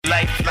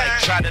life like,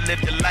 try to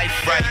live the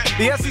life right.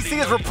 The SEC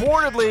is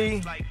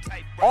reportedly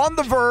on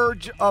the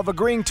verge of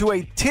agreeing to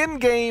a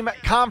 10-game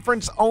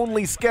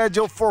conference-only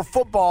schedule for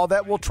football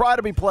that will try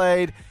to be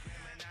played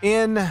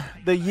in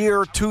the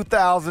year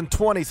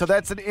 2020. So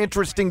that's an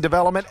interesting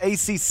development.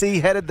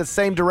 ACC headed the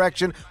same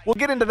direction. We'll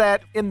get into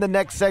that in the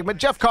next segment.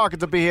 Jeff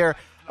Calkins will be here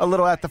a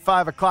little after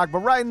 5 o'clock. But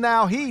right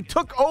now, he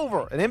took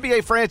over an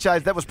NBA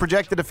franchise that was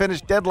projected to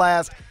finish dead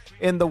last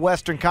in the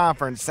Western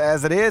Conference.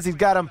 As it is, he's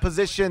got them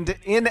positioned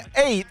in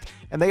 8th,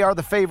 and they are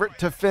the favorite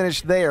to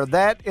finish there.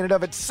 That, in and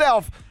of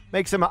itself,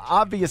 makes him an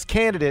obvious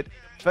candidate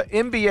for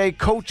NBA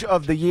Coach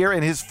of the Year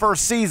in his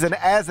first season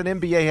as an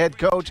NBA head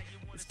coach.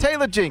 It's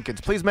Taylor Jenkins.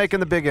 Please make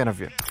him the big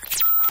interview.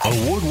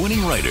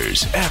 Award-winning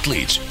writers,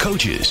 athletes,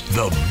 coaches,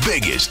 the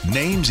biggest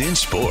names in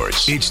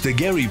sports. It's the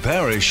Gary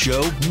Parrish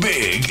Show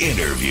Big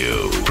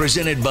Interview.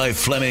 Presented by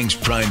Fleming's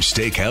Prime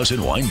Steakhouse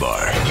and Wine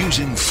Bar.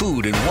 Using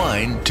food and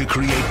wine to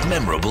create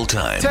memorable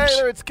times.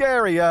 Taylor, it's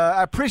Gary.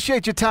 I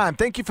appreciate your time.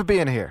 Thank you for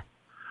being here.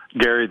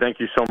 Gary, thank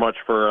you so much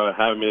for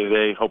having me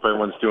today. Hope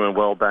everyone's doing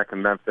well back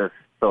in Memphis.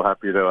 So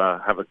happy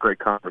to have a great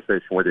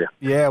conversation with you.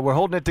 Yeah, we're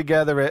holding it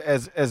together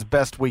as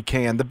best we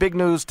can. The big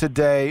news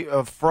today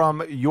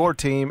from your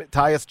team,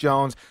 Tyus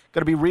Jones,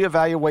 going to be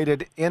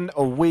reevaluated in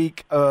a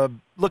week.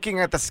 Looking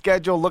at the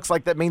schedule, looks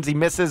like that means he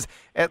misses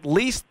at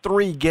least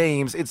 3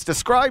 games. It's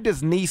described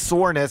as knee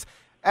soreness.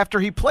 After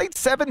he played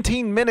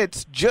 17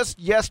 minutes just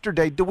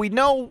yesterday, do we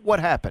know what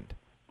happened?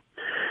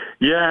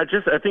 Yeah,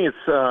 I think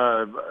it's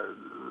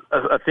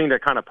a thing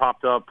that kind of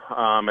popped up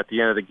at the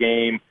end of the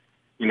game.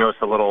 You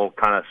notice a little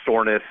kind of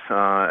soreness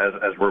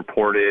as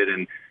reported,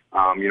 and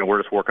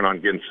we're just working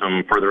on getting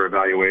some further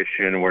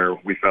evaluation where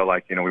we felt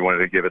like we wanted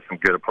to give it some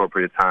good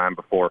appropriate time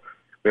before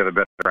we have a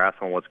better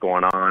grasp on what's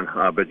going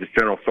on. But just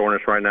general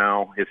soreness right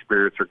now. His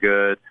spirits are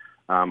good.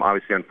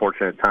 Obviously,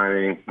 unfortunate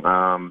timing.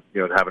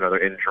 To have another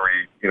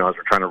injury. As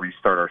we're trying to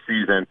restart our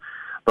season.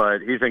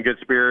 But he's in good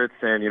spirits,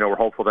 and, we're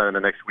hopeful that in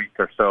the next week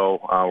or so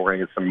we're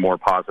going to get some more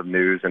positive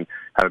news and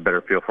have a better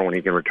feel for when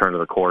he can return to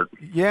the court.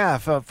 Yeah,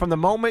 from the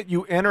moment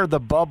you enter the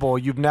bubble,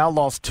 you've now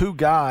lost 2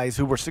 guys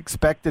who were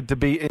expected to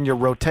be in your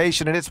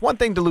rotation. And it's one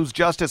thing to lose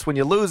Justice when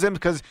you lose him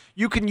because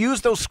you can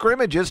use those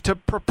scrimmages to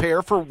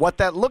prepare for what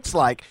that looks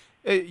like.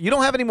 You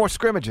don't have any more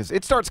scrimmages.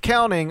 It starts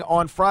counting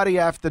on Friday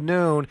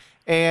afternoon,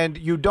 and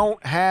you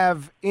don't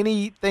have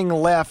anything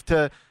left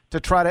to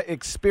try to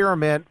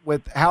experiment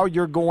with how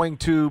you're going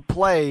to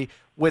play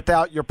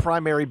without your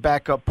primary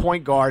backup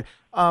point guard.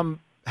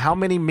 How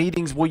many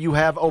meetings will you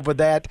have over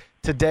that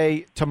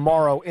today,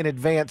 tomorrow, in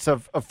advance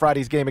of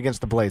Friday's game against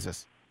the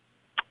Blazers?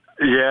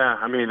 Yeah,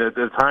 I mean,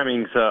 the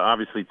timing's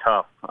obviously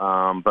tough,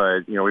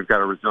 but, we've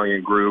got a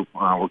resilient group.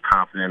 We're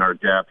confident in our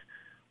depth,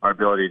 our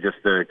ability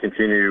just to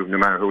continue, no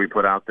matter who we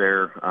put out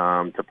there,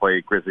 to play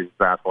Grizzlies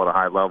basketball at a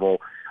high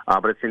level.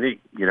 But it's unique,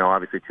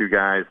 obviously 2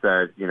 guys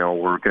that,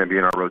 we're going to be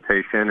in our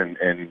rotation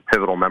and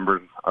pivotal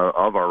members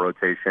of our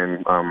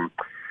rotation.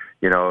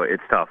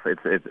 It's tough.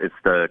 It's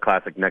the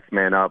classic next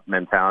man up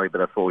mentality, but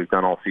that's what we've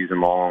done all season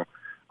long.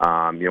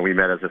 We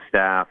met as a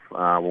staff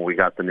when we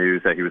got the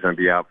news that he was going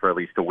to be out for at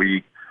least a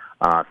week.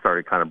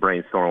 Started kind of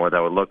brainstorming what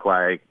that would look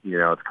like.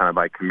 It's kind of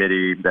by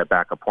committee, that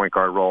backup point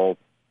guard role.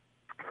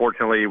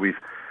 Fortunately, we've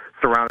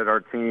surrounded our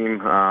team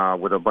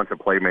with a bunch of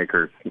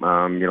playmakers.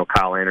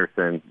 Kyle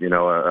Anderson,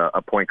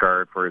 a point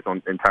guard for his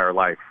own entire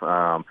life.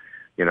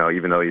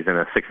 Even though he's in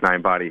a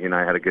 6'9" body, he and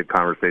I had a good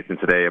conversation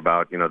today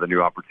about, the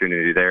new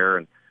opportunity there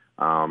and,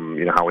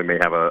 how we may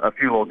have a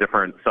few little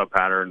different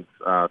sub-patterns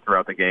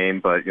throughout the game,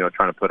 but,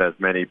 trying to put as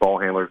many ball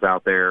handlers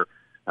out there.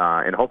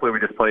 And hopefully we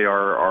just play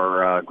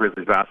our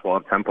Grizzlies basketball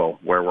up-tempo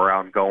where we're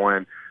out and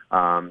going.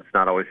 It's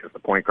not always just the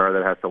point guard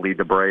that has to lead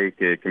the break.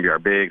 It can be our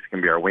bigs, it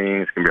can be our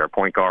wings, it can be our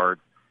point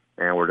guards.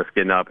 And we're just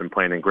getting up and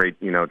playing in great,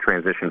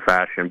 transition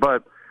fashion.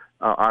 But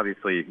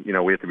obviously,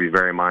 we have to be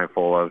very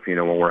mindful of,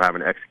 when we're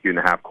having to execute in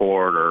the half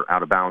court or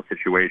out of bounds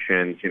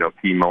situations,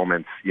 key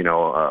moments,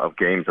 of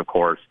games, of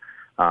course.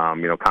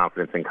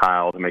 Confidence in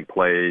Kyle to make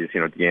plays,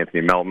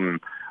 DeAnthony Melton,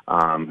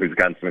 who's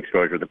gotten some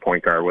exposure to the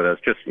point guard with us.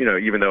 Just,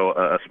 even though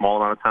a small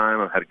amount of time,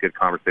 I've had a good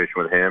conversation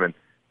with him and,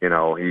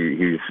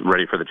 he's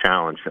ready for the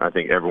challenge. I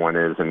think everyone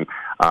is. And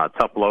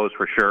tough blows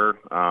for sure,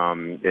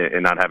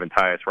 and not having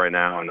Tyus right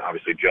now and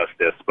obviously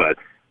Justice. But,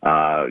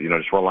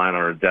 just relying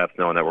on our depth,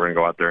 knowing that we're going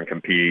to go out there and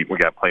compete. We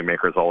got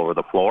playmakers all over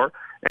the floor.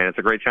 And it's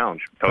a great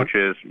challenge.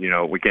 Coaches,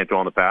 we can't dwell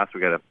on the past.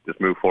 We got to just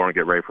move forward and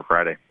get ready for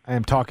Friday. I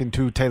am talking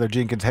to Taylor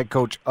Jenkins, head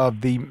coach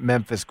of the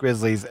Memphis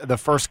Grizzlies. The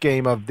first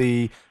game of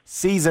the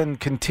season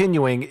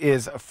continuing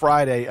is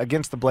Friday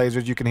against the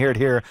Blazers. You can hear it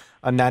here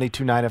on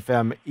 92.9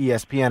 FM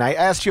ESPN. I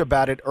asked you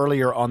about it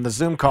earlier on the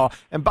Zoom call.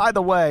 And by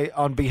the way,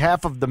 on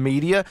behalf of the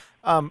media,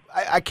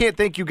 I can't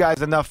thank you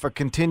guys enough for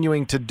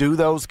continuing to do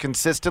those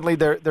consistently.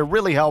 They're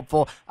really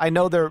helpful. I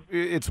know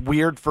it's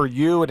weird for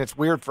you and it's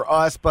weird for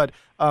us, but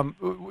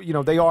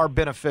they are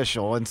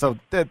beneficial. And so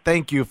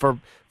thank you for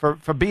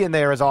being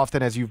there as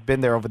often as you've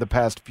been there over the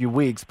past few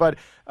weeks. But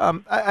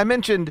I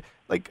mentioned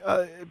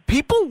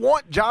people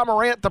want Ja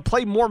Morant to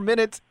play more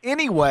minutes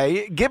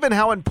anyway, given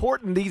how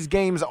important these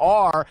games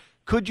are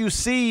could you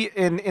see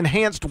an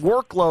enhanced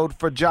workload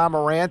for Ja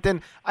Morant?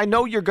 And I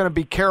know you're going to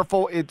be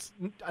careful. It's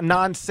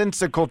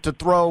nonsensical to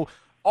throw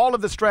all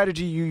of the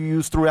strategy you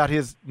used throughout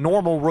his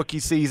normal rookie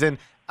season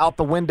out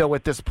the window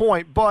at this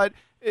point. But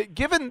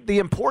given the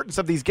importance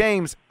of these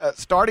games,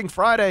 starting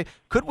Friday,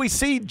 could we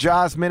see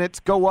Ja's minutes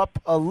go up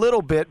a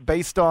little bit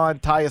based on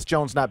Tyus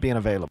Jones not being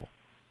available?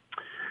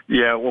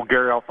 Yeah, well,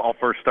 Gary, I'll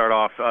first start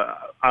off.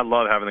 I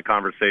love having the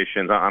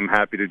conversations. I'm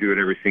happy to do it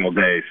every single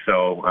day.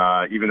 So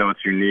even though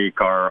it's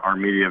unique, our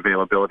media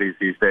availabilities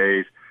these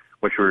days,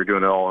 which we were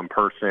doing it all in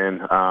person,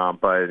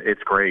 but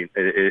it's great.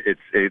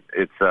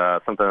 It's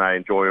something I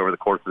enjoy over the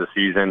course of the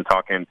season,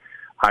 talking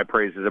high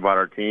praises about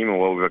our team and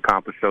what we've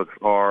accomplished so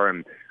far,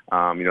 and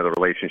the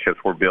relationships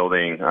we're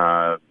building.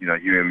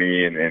 You and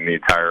me and the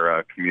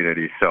entire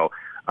community. So.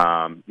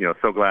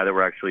 So glad that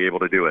we're actually able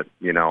to do it.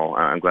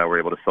 I'm glad we're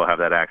able to still have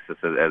that access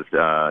as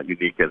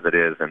unique as it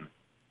is. And,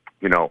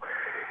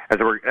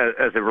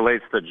 as it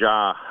relates to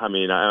Ja, I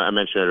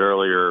mentioned it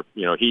earlier,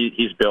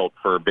 he's built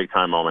for big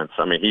time moments.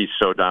 He's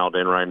so dialed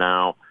in right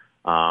now.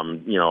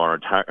 Our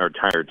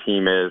entire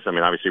team is,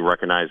 obviously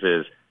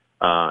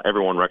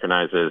everyone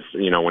recognizes,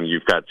 when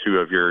you've got two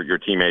of your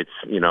teammates,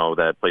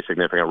 that play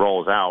significant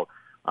roles out,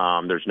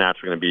 there's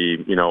naturally going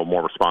to be,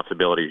 more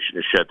responsibility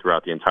shed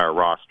throughout the entire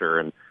roster.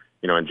 And,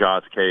 in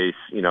Ja's case,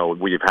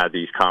 we've had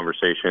these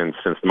conversations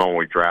since the moment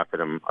we drafted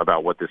him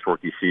about what this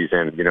rookie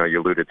season,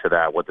 you alluded to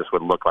that, what this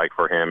would look like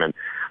for him. And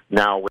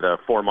now with a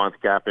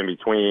 4-month gap in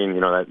between,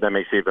 that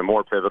makes it even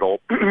more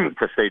pivotal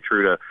to stay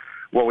true to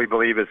what we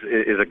believe is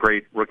a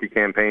great rookie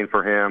campaign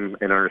for him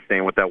and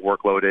understand what that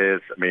workload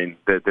is.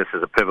 This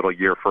is a pivotal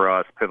year for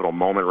us, pivotal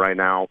moment right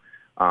now.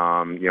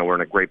 We're in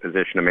a great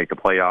position to make the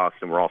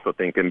playoffs, and we're also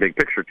thinking big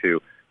picture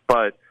too.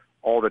 But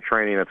all the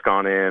training that's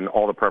gone in,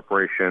 all the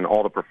preparation,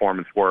 all the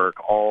performance work,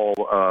 all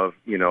of,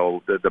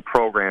 the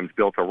programs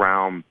built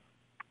around,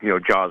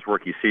 Ja's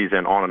rookie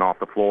season on and off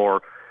the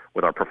floor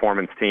with our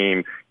performance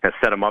team has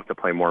set him up to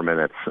play more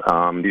minutes.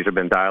 These have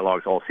been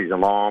dialogues all season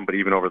long, but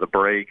even over the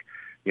break,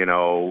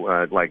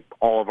 like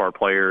all of our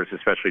players,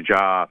 especially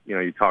Ja,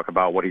 you talk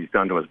about what he's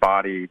done to his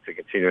body to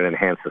continue to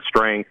enhance the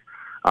strength,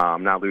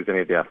 not lose any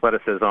of the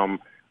athleticism.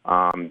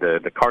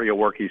 The cardio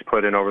work he's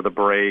put in over the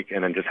break,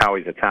 and then just how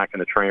he's attacking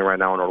the train right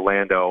now in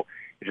Orlando,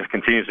 it just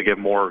continues to give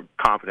more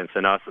confidence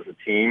in us as a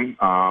team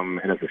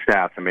and as a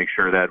staff to make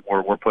sure that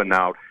we're putting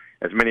out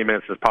as many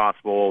minutes as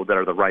possible that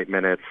are the right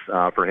minutes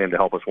for him to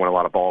help us win a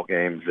lot of ball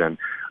games. And,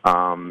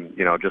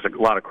 just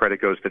a lot of credit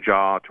goes to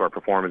Ja, to our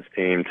performance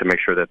team, to make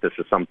sure that this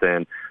is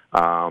something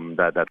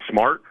that's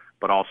smart,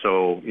 but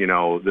also,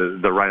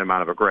 the right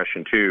amount of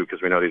aggression too,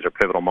 because we know these are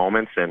pivotal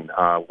moments, and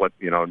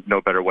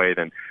no better way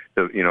than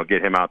to,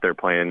 get him out there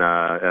playing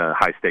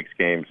high stakes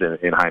games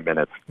in high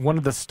minutes. One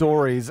of the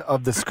stories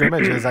of the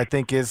scrimmages, I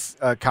think, is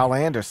Kyle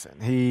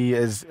Anderson. He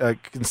has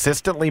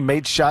consistently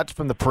made shots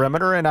from the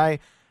perimeter, and I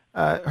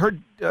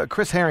heard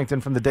Chris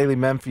Harrington from the Daily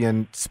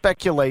Memphian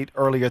speculate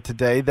earlier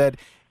today that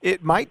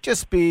it might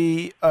just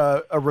be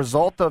a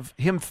result of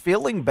him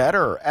feeling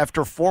better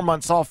after 4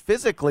 months off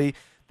physically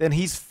than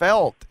he's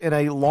felt in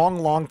a long,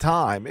 long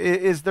time.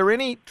 Is there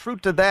any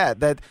truth to that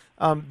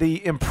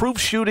the improved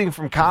shooting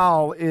from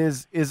Kyle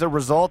is a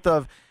result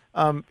of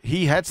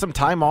he had some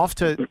time off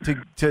to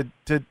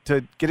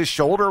get his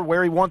shoulder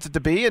where he wants it to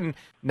be, and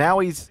now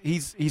he's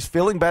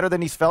feeling better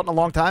than he's felt in a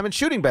long time and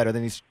shooting better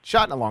than he's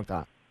shot in a long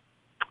time?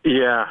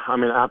 Yeah,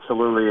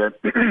 absolutely.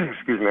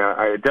 Excuse me.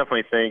 I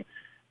definitely think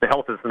the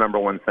health is the number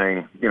one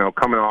thing.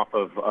 Coming off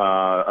of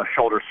a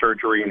shoulder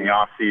surgery in the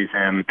off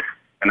season,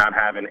 and not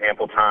having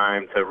ample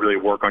time to really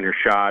work on your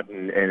shot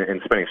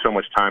and spending so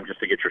much time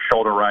just to get your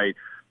shoulder right,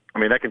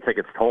 that can take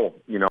its toll,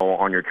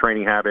 on your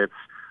training habits,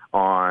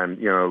 on,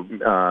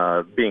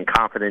 being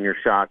confident in your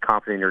shot,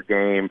 confident in your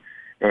game.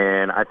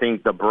 And I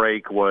think the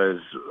break was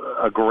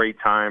a great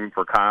time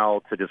for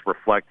Kyle to just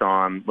reflect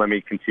on, let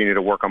me continue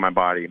to work on my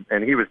body.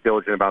 And he was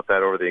diligent about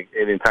that over the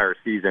entire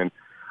season.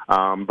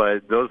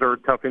 But those are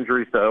tough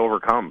injuries to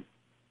overcome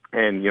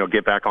and,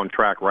 get back on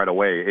track right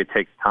away. It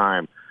takes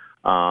time.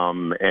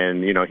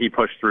 He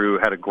pushed through,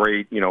 had a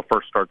great,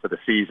 first start to the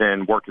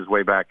season, worked his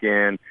way back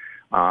in.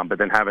 But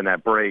then having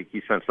that break,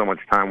 he spent so much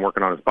time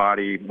working on his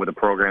body with a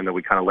program that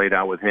we kind of laid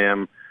out with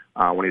him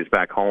when he was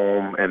back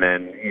home. And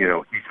then,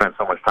 he spent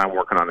so much time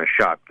working on his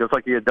shot, just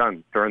like he had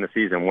done during the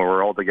season when we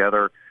were all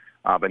together.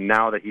 But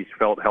now that he's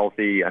felt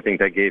healthy, I think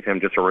that gave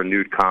him just a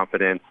renewed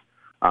confidence,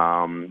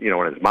 in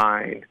his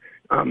mind,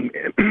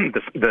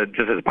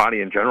 just his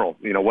body in general,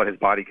 what his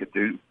body could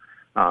do.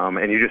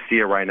 And you just see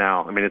it right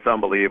now. It's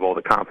unbelievable,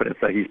 the confidence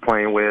that he's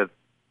playing with.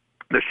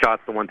 The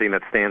shot's the one thing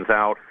that stands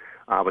out.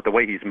 But the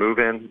way he's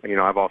moving,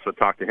 I've also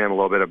talked to him a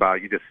little bit about,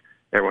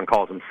 everyone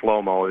calls him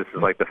slow-mo. This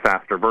is like the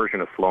faster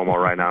version of slow-mo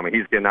right now.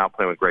 He's getting out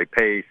playing with great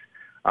pace,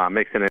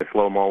 mixing in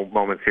slow-mo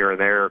moments here and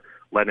there,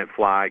 letting it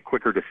fly,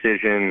 quicker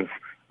decisions.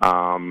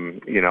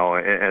 And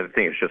I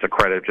think it's just a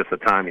credit, just the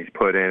time he's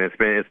put in. It's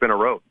been a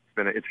road.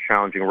 It's a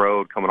challenging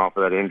road coming off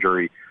of that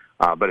injury.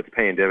 But it's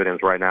paying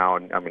dividends right now,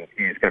 and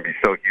he's going to be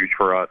so huge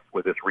for us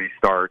with this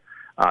restart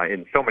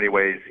in so many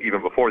ways,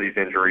 even before these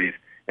injuries,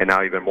 and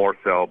now even more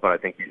so. But I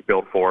think he's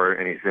built for it,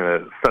 and he's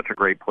in such a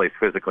great place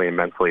physically and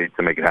mentally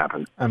to make it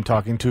happen. I'm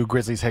talking to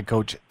Grizzlies head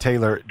coach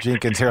Taylor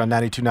Jenkins here on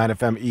 92.9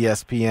 FM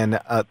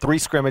ESPN. 3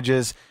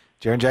 scrimmages.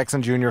 Jaren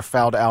Jackson Jr.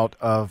 fouled out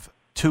of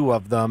 2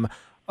 of them.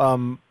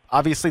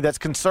 Obviously, that's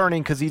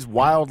concerning because he's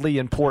wildly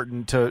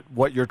important to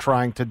what you're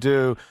trying to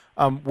do.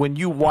 When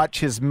you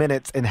watch his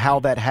minutes and how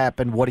that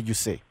happened, what do you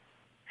see?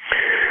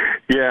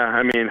 Yeah,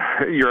 I mean,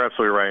 you're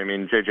absolutely right. I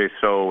mean, JJ's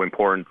so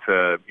important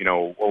to,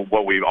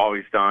 what we've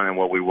always done and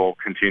what we will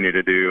continue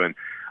to do. And,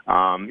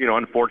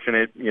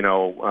 unfortunate,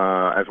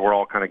 as we're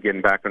all kind of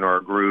getting back into our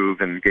groove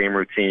and game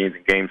routines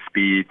and game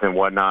speeds and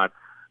whatnot.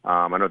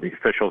 I know the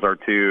officials are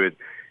too.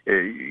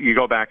 You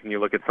go back and you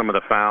look at some of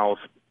the fouls,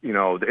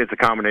 it's a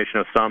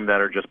combination of some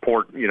that are just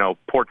poor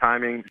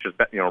timing, just,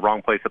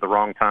 wrong place at the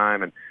wrong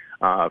time, and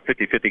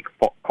 50-50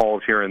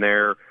 calls here and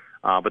there.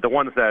 But the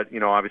ones that,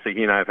 obviously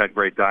he and I have had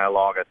great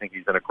dialogue. I think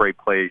he's in a great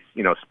place,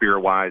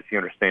 spirit-wise. He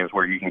understands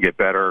where you can get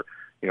better,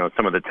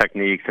 some of the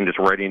techniques and just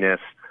readiness.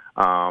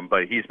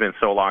 But he's been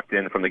so locked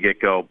in from the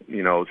get-go,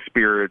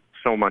 spirit,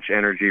 so much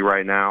energy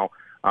right now.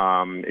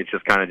 It's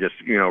just kind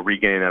of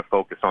regaining that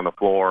focus on the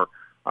floor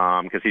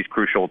because he's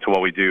crucial to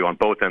what we do on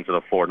both ends of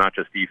the floor, not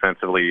just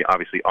defensively,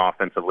 obviously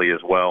offensively as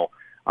well.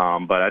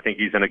 But I think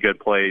he's in a good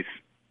place.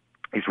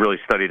 He's really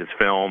studied his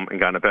film and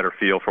gotten a better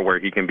feel for where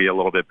he can be a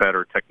little bit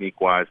better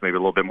technique-wise, maybe a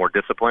little bit more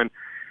disciplined.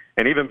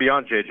 And even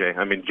beyond JJ,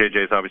 I mean,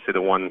 JJ is obviously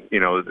the one,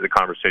 the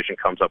conversation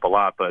comes up a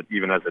lot, but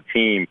even as a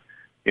team,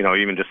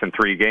 even just in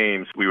 3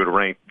 games, we would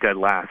rank dead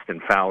last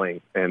in fouling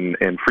and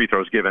free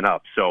throws given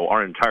up. So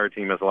our entire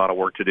team has a lot of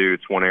work to do.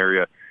 It's one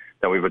area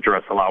that we've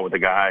addressed a lot with the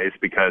guys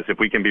because if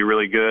we can be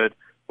really good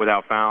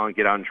without fouling,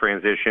 get out in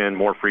transition,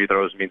 more free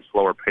throws means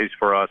slower pace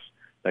for us.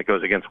 That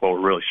goes against what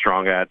we're really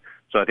strong at.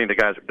 So I think the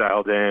guys are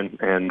dialed in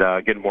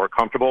and getting more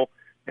comfortable,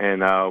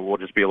 and we'll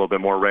just be a little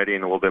bit more ready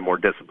and a little bit more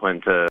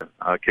disciplined to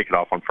kick it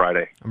off on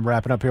Friday. I'm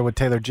wrapping up here with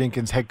Taylor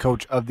Jenkins, head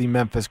coach of the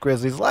Memphis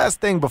Grizzlies. Last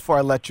thing before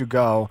I let you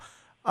go,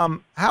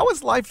 how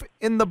is life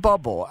in the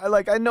bubble?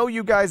 I know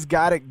you guys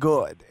got it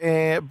good,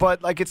 but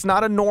it's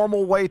not a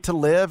normal way to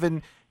live,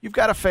 and you've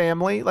got a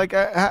family.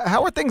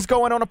 How are things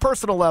going on a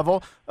personal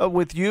level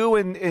with you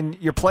and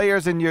your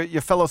players and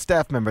your fellow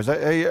staff members?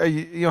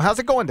 How's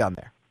it going down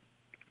there?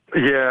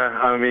 Yeah,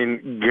 I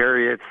mean,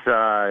 Gary,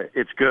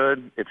 it's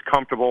good, it's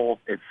comfortable,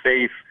 it's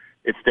safe,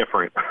 it's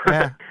different.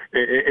 Yeah.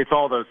 It's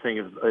all those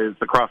things.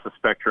 It's across the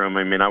spectrum.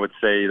 I mean, I would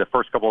say the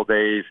first couple of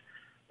days,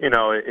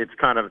 it's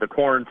kind of the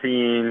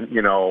quarantine,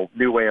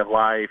 new way of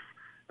life.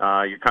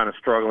 You're kind of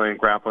struggling,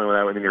 grappling with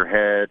that within your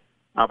head.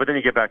 But then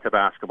you get back to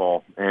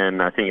basketball,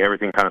 and I think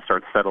everything kind of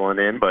starts settling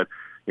in. But,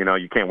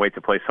 you can't wait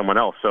to play someone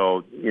else.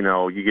 So,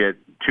 you get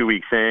 2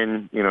 weeks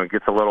in, it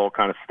gets a little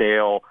kind of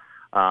stale.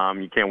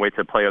 You can't wait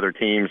to play other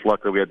teams.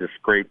 Luckily, we had this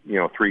great,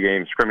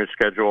 3-game scrimmage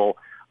schedule,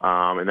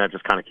 and that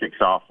just kind of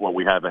kicks off what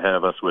we have ahead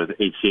of us with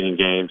 8 seeding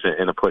games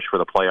and a push for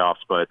the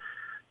playoffs. But,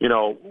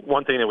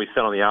 one thing that we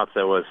said on the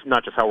outset was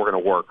not just how we're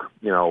going to work.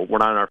 We're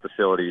not in our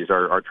facilities.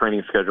 Our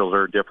training schedules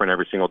are different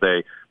every single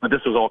day. But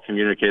this was all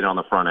communicated on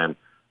the front end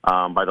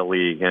by the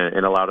league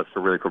and allowed us to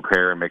really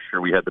prepare and make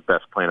sure we had the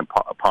best plan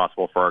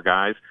possible for our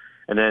guys.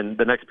 And then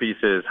the next piece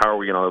is how are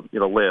we going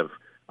to live?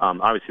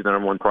 Obviously, the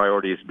number one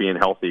priority is being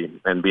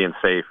healthy and being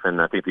safe,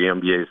 and I think the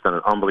NBA has done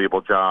an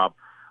unbelievable job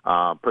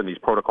putting these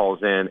protocols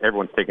in.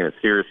 Everyone's taking it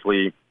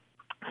seriously.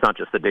 It's not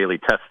just the daily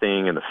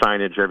testing and the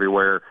signage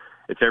everywhere.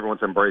 It's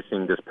everyone's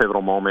embracing this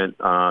pivotal moment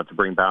to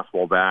bring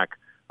basketball back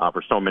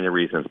for so many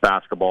reasons.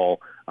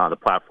 Basketball, the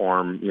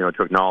platform,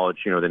 to acknowledge,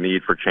 the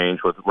need for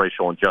change with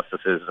racial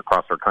injustices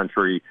across our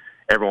country.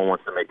 Everyone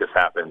wants to make this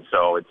happen.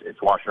 So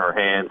it's washing our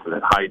hands, the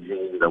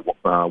hygiene,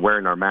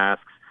 wearing our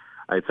masks.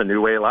 It's a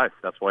new way of life.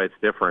 That's why it's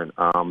different.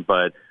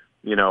 But,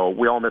 we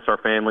all miss our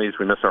families.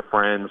 We miss our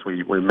friends.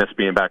 We miss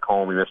being back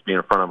home. We miss being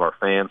in front of our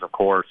fans, of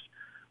course.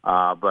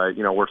 But,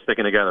 we're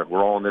sticking together.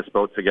 We're all in this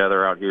boat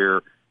together out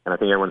here. And I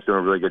think everyone's doing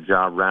a really good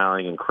job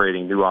rallying and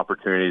creating new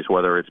opportunities,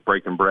 whether it's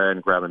breaking bread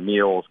and grabbing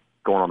meals,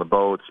 going on the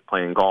boats,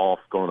 playing golf,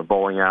 going to the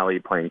bowling alley,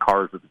 playing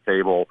cards at the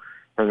table,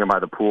 hanging by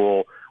the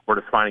pool. We're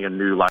just finding a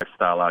new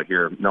lifestyle out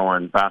here,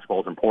 knowing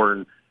basketball is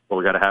important, but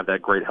we got to have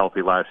that great,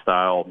 healthy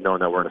lifestyle,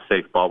 knowing that we're in a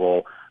safe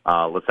bubble.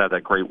 Let's have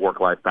that great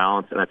work-life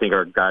balance, and I think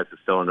our guys are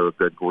still into a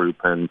good groove.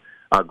 I mean,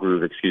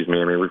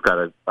 we've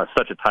got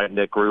such a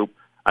tight-knit group.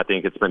 I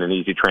think it's been an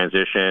easy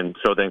transition.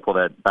 So thankful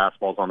that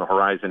basketball's on the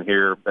horizon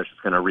here. That's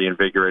just going to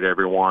reinvigorate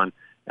everyone,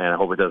 and I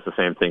hope it does the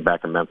same thing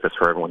back in Memphis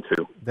for everyone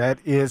too. That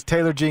is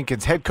Taylor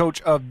Jenkins, head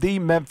coach of the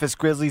Memphis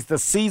Grizzlies. The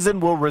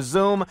season will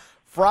resume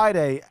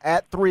Friday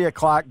at 3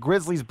 o'clock.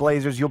 Grizzlies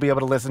Blazers. You'll be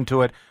able to listen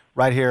to it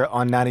right here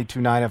on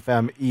 92.9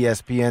 FM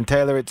ESPN.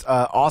 Taylor, it's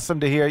awesome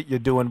to hear you're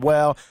doing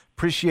well.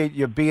 Appreciate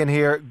you being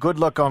here. Good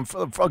luck on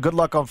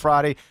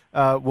Friday.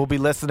 We'll be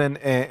listening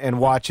and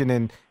watching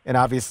and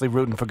obviously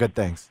rooting for good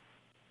things.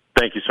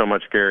 Thank you so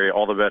much, Gary.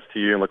 All the best to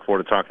you, and look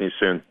forward to talking to you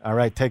soon. All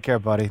right, take care,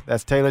 buddy.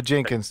 That's Taylor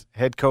Jenkins,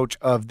 head coach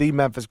of the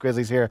Memphis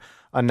Grizzlies here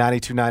on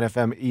 92.9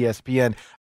 FM ESPN.